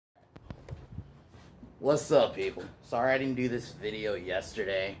What's up, people? Sorry I didn't do this video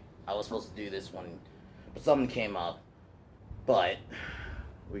yesterday. I was supposed to do this one, but something came up. But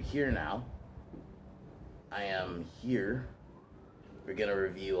we're here now. I am here. We're gonna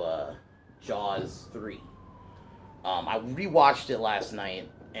review Jaws 3. I rewatched it last night,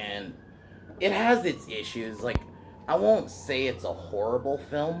 and it has its issues. Like, I won't say it's a horrible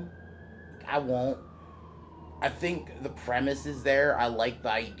film. I won't. I think the premise is there. I like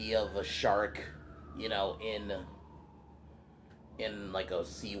the idea of a shark, you know, in like a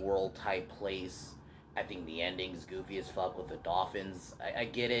SeaWorld type place. I think the ending's goofy as fuck with the dolphins. I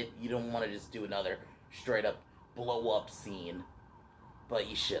get it. You don't want to just do another straight up blow up scene, but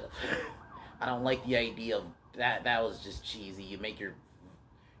you should have. I don't like the idea of that. That was just cheesy. You make your,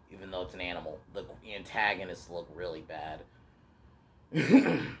 even though it's an animal, the antagonists look really bad.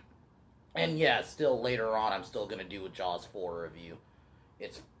 And yeah, still later on, I'm still gonna do a Jaws 4 review.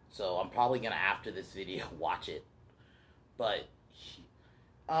 So I'm probably gonna, after this video, watch it. But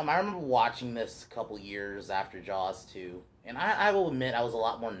I remember watching this a couple years after Jaws 2, and I will admit I was a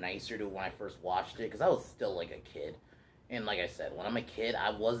lot more nicer to it when I first watched it, because I was still like a kid. And like I said, when I'm a kid,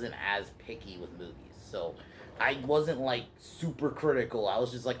 I wasn't as picky with movies, so I wasn't like super critical. I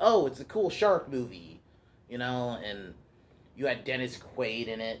was just like, oh, it's a cool shark movie, you know. And you had Dennis Quaid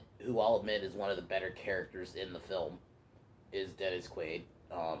in it, who I'll admit is one of the better characters in the film, is Dennis Quaid.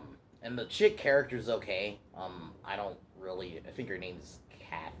 And the chick character's okay. I don't really, I think her name's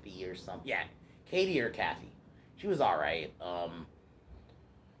Kathy or something. Yeah, Katie or Kathy. She was alright.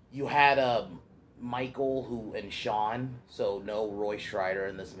 You had, Michael and Sean, so no Roy Schreider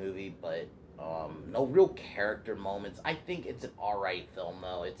in this movie, but, no real character moments. I think it's an alright film,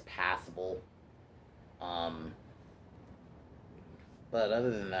 though. It's passable. But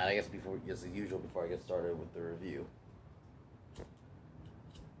other than that, I guess as usual, before I get started with the review.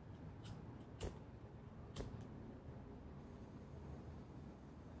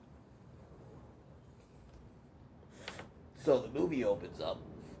 So the movie opens up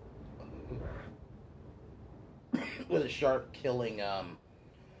with a shark killing, I'm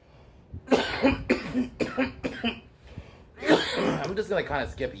just gonna kind of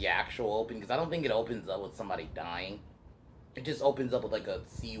skip the actual open, because I don't think it opens up with somebody dying. It just opens up with like a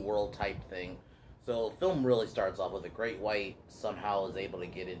SeaWorld type thing. So the film really starts off with a great white somehow is able to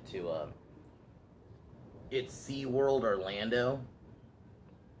get into it's SeaWorld Orlando.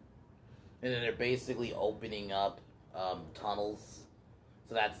 And then they're basically opening up tunnels.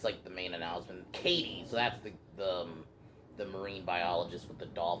 So that's like the main announcement. Katie, so that's the marine biologist with the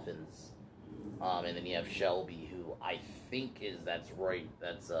dolphins. And then you have Shelby, who I think that's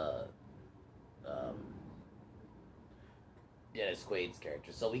Dennis Quaid's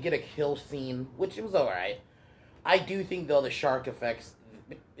character. So we get a kill scene, which it was alright. I do think, though, the shark effects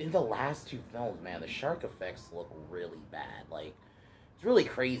in the last two films, man, the shark effects look really bad. Like, it's really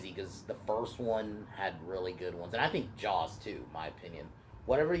crazy, because the first one had really good ones. And I think Jaws, too, in my opinion.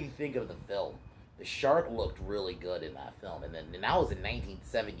 Whatever you think of the film, the shark looked really good in that film. And that was in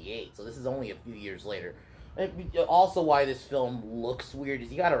 1978, so this is only a few years later. And also, why this film looks weird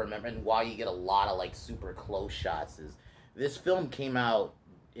is you gotta remember, and why you get a lot of, like, super close shots is this film came out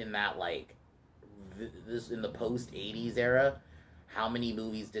in that, like, in the post-80s era. How many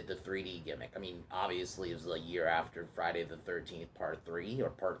movies did the 3D gimmick? I mean, obviously, it was a year after Friday the 13th Part 3, or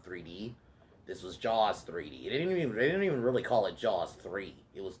Part 3D. This was Jaws 3D. They didn't even really call it Jaws 3.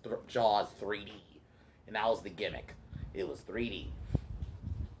 It was Jaws 3D. And that was the gimmick. It was 3D.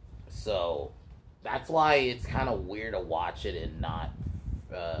 So, that's why it's kind of weird to watch it and not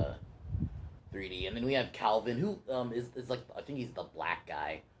 3D. And then we have Calvin, who is like, I think he's the black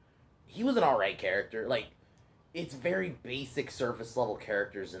guy. He was an alright character. Like, it's very basic surface level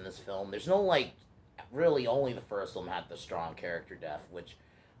characters in this film. There's no, like, really only the first one had the strong character depth, which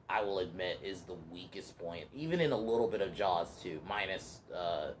I will admit is the weakest point. Even in a little bit of Jaws 2, minus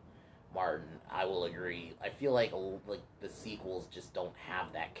Martin, I will agree. I feel like the sequels just don't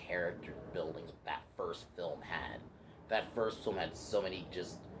have that character building that first film had. That first film had so many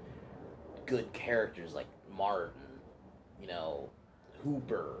just good characters, like Martin, you know,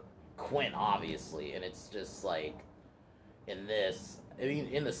 Hooper, Quint, obviously, and it's just like, in this, I mean,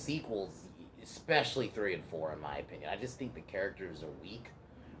 in the sequels, especially 3 and 4, in my opinion, I just think the characters are weak.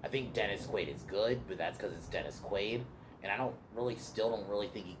 I think Dennis Quaid is good, but that's because it's Dennis Quaid, and I still don't really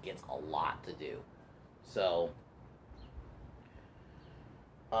think he gets a lot to do. So,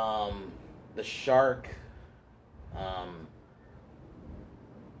 the shark, I'm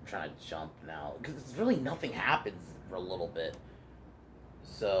trying to jump now, because really nothing happens for a little bit.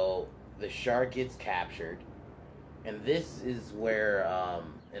 So, the shark gets captured, and this is where,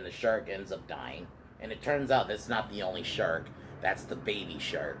 and the shark ends up dying, And it turns out that's not the only shark. That's the baby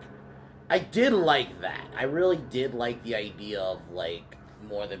shark. I did like that. I really did like the idea of, like,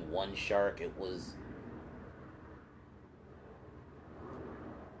 more than one shark. It was...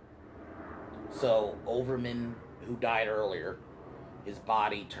 So, Overman, who died earlier, his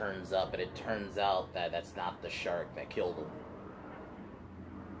body turns up, and it turns out that that's not the shark that killed him.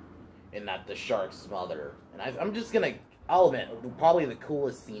 And not the shark's mother. And I'm just gonna... I'll admit, probably the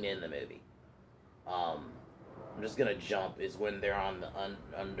coolest scene in the movie. I'm just gonna jump, is when they're on the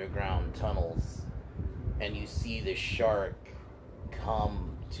underground tunnels, and you see the shark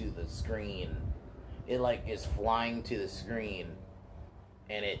come to the screen. It, like, is flying to the screen,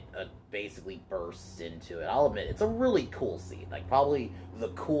 and it basically bursts into it. I'll admit, it's a really cool scene. Like, probably the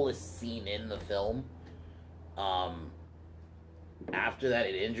coolest scene in the film. After that,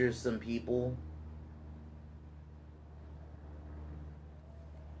 it injures some people.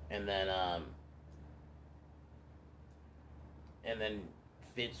 And then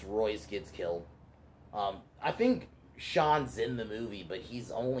Fitzroyce gets killed. I think Sean's in the movie, but he's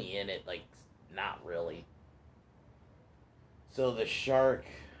only in it, like, not really. So the shark,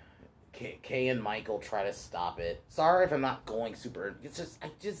 Kay and Michael try to stop it. Sorry if I'm not going super... It's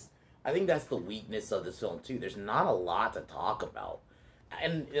just, I think that's the weakness of this film, too. There's not a lot to talk about.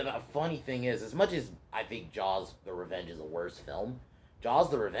 And the funny thing is, as much as I think Jaws the Revenge is a worse film, Jaws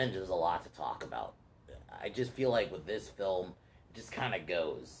the Revenge is a lot to talk about. I just feel like with this film, it just kind of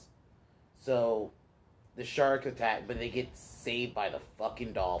goes. So, the shark attack, but they get saved by the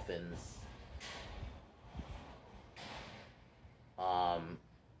fucking dolphins.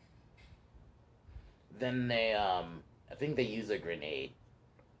 Then they, I think they use a grenade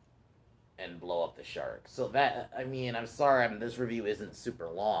and blow up the shark. So that, I mean, I'm sorry, this review isn't super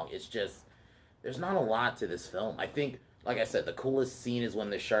long. It's just, there's not a lot to this film. I think, like I said, the coolest scene is when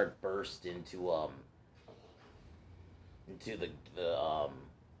the shark burst into the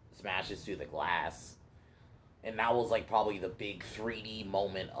smashes through the glass. And that was, like, probably the big 3D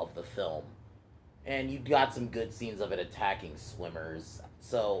moment of the film. And you got some good scenes of it attacking swimmers.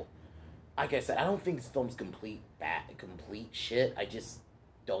 So, like I said, I don't think this film's complete shit. I just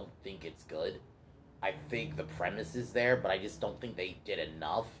don't think it's good. I think the premise is there, but I just don't think they did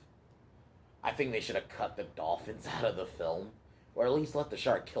enough. I think they should have cut the dolphins out of the film. Or at least let the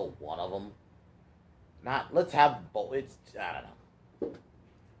shark kill one of them. Not, let's have both. It's, I don't know.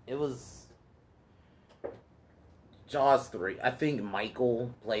 It was Jaws 3. I think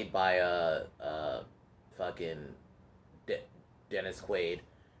Michael, played by fucking Dennis Quaid,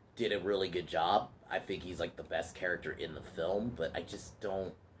 did a really good job. I think he's, like, the best character in the film, but I just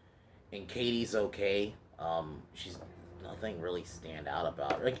don't... And Katie's okay. She's nothing really stand out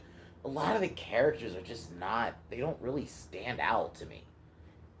about her. Like, a lot of the characters are just not... They don't really stand out to me.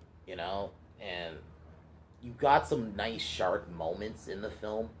 You know? And you got some nice shark moments in the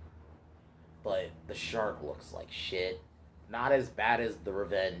film, but the shark looks like shit. Not as bad as The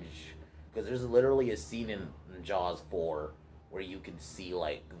Revenge, because there's literally a scene in Jaws 4 where you can see,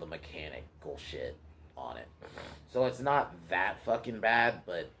 like, the mechanical shit on it. So it's not that fucking bad,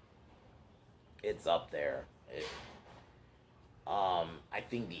 but it's up there. I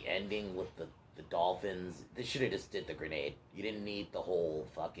think the ending with the dolphins, they should have just did the grenade. You didn't need the whole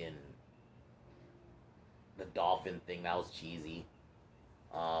fucking... the dolphin thing. That was cheesy.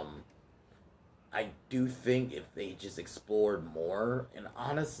 I do think if they just explored more, and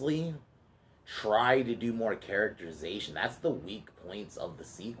honestly... try to do more characterization. That's the weak points of the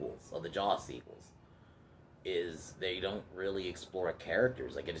sequels, of the Jaws sequels, is they don't really explore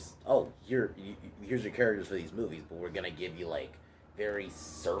characters. Like, it's, oh, here's your characters for these movies, but we're gonna give you, like, very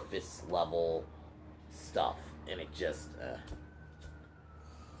surface level stuff, and it just,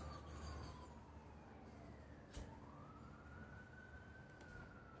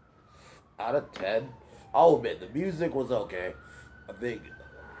 Out of 10, I'll admit, the music was okay. I think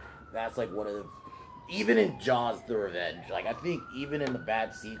that's, like, one of the... Even in Jaws the Revenge, like, I think even in the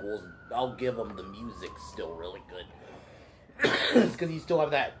bad sequels, I'll give them the music still really good. It's because you still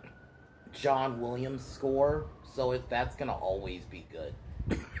have that John Williams score, so that's gonna always be good.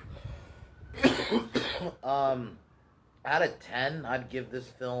 Out of 10, I'd give this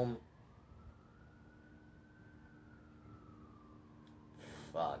film...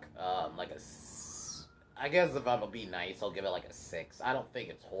 like a... I guess if I'm gonna be nice, I'll give it like a 6. I don't think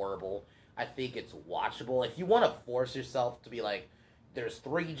it's horrible. I think it's watchable. If you want to force yourself to be like, there's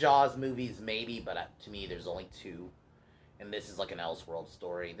 3 Jaws movies, maybe, but to me, there's only 2. And this is like an Elseworld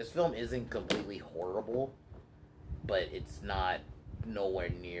story. This film isn't completely horrible, but it's not nowhere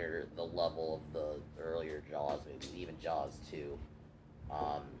near the level of the earlier Jaws movies, even Jaws 2.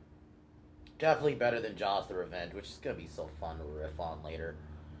 definitely better than Jaws: The Revenge, which is gonna be so fun to riff on later.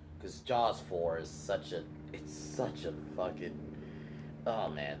 Because Jaws 4 is it's such a fucking, oh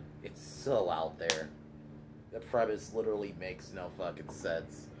man, it's so out there. The premise literally makes no fucking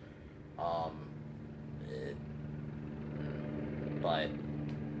sense. Um, it, but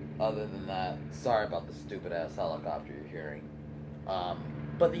other than that, sorry about the stupid ass helicopter you're hearing.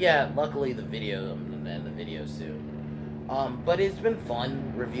 But yeah, luckily the video, I'm gonna end the video soon. But it's been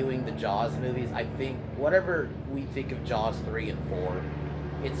fun reviewing the Jaws movies. I think whatever we think of Jaws 3 and 4,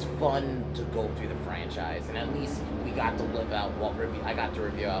 it's fun to go through the franchise, and at least we got to live out what I got to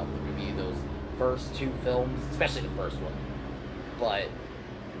review those first two films, especially the first one. But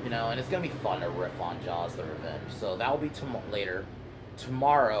and it's gonna be fun to riff on Jaws: The Revenge. So that will be later.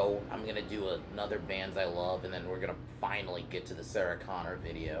 Tomorrow, I'm gonna do another bands I love, and then we're gonna finally get to the Sarah Connor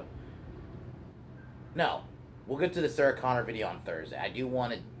video. No, we'll get to the Sarah Connor video on Thursday. I do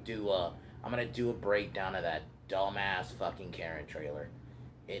want to do I'm gonna do a breakdown of that dumbass fucking Karen trailer.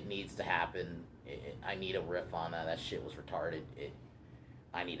 It needs to happen. I need a riff on that. That shit was retarded.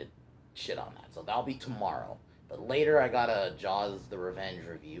 I need to shit on that. So that'll be tomorrow. But later I got a Jaws: The Revenge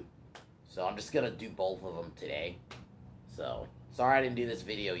review. So I'm just gonna do both of them today. So sorry I didn't do this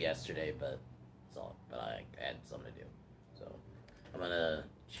video yesterday, but I had something to do. So I'm gonna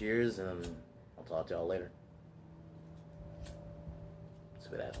cheers, and I'll talk to y'all later.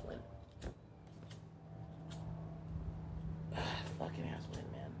 Stupid ass win. Fucking ass win,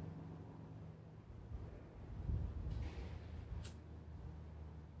 man.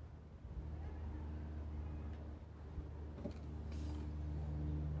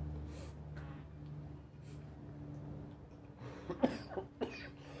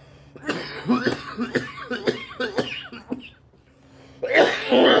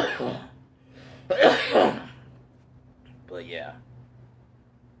 But yeah,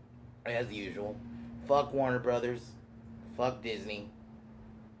 as usual, fuck Warner Brothers, fuck Disney,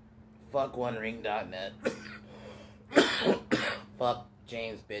 fuck OneRing.net, fuck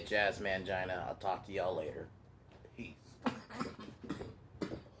James bitch ass Mangina. I'll talk to y'all later.